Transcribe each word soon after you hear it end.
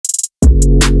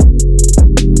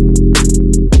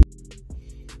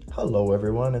Hello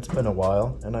everyone, it's been a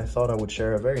while and I thought I would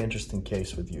share a very interesting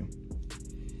case with you.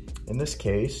 In this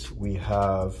case, we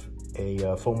have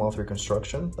a full mouth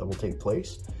reconstruction that will take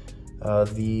place.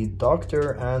 The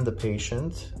doctor and the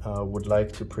patient would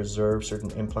like to preserve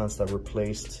certain implants that were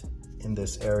placed in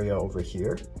this area over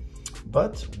here,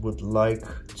 but would like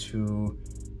to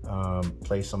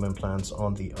place some implants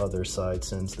on the other side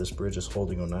since this bridge is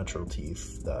holding on natural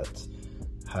teeth that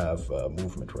have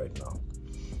movement right now.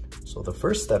 So the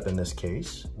first step in this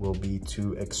case will be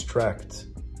to extract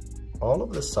all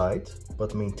of the site,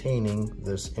 but maintaining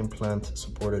this implant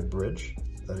supported bridge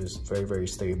that is very, very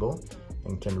stable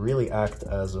and can really act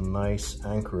as a nice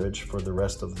anchorage for the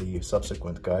rest of the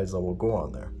subsequent guides that will go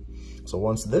on there. So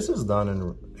once this is done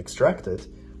and extracted,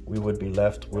 we would be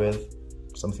left with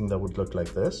something that would look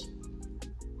like this.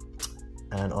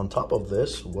 And on top of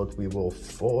this, what we will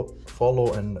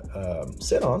follow and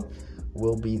sit on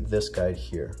will be this guide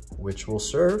here, which will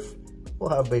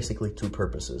have basically two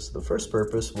purposes. The first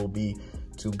purpose will be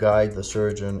to guide the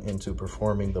surgeon into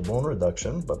performing the bone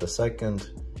reduction, but the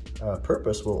second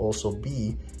purpose will also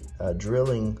be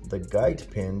drilling the guide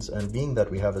pins, and being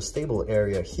that we have a stable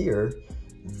area here,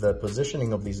 the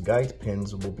positioning of these guide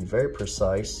pins will be very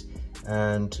precise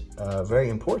and very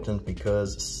important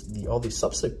because all the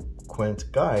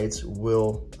subsequent guides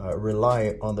will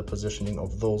rely on the positioning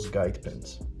of those guide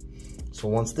pins. So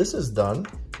once this is done,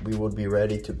 we would be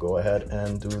ready to go ahead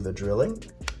and do the drilling.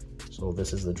 So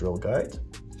this is the drill guide.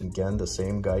 Again, the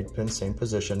same guide pin, same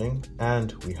positioning,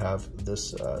 and we have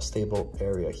this stable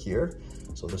area here.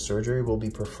 So the surgery will be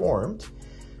performed.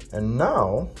 And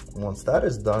now, once that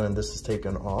is done and this is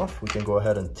taken off, we can go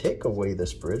ahead and take away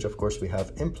this bridge. Of course, we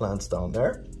have implants down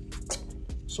there.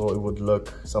 So it would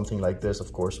look something like this,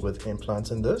 of course, with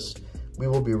implants in this. We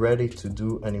will be ready to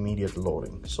do an immediate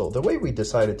loading. So the way we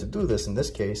decided to do this in this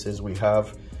case is we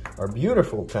have our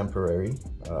beautiful temporary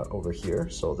over here.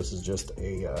 So this is just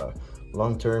a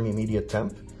long-term immediate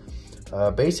temp.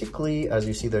 Basically, as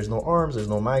you see, there's no arms, there's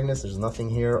no magnets, there's nothing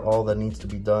here. All that needs to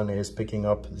be done is picking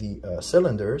up the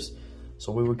cylinders.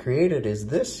 So what we created is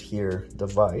this here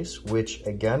device, which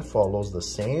again follows the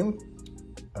same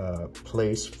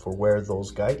place for where those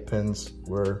guide pins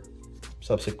were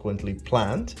subsequently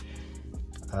planned.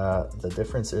 The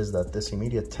difference is that this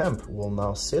immediate temp will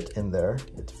now sit in there.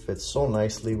 It fits so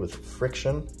nicely with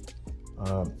friction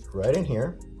right in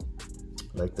here,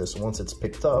 like this, once it's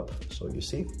picked up. So you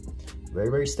see, very,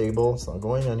 very stable. It's not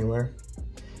going anywhere.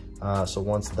 So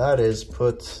once that is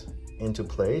put into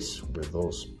place where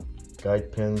those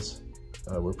guide pins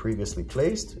were previously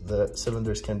placed, the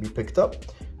cylinders can be picked up.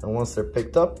 And once they're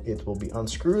picked up, it will be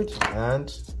unscrewed, and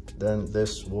then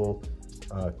this will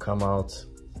come out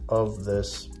of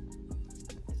this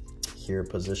here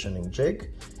positioning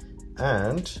jig,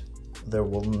 and there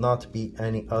will not be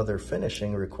any other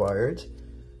finishing required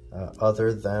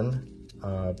other than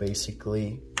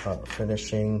basically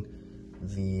finishing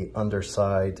the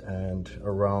underside and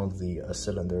around the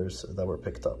cylinders that were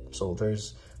picked up. So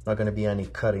there's not going to be any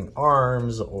cutting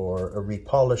arms or a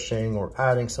repolishing or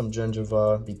adding some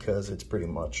gingiva, because it's pretty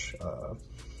much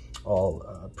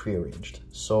all prearranged.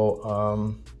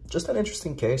 So just an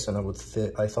interesting case, and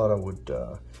I thought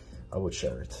I would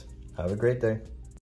share it. Have a great day.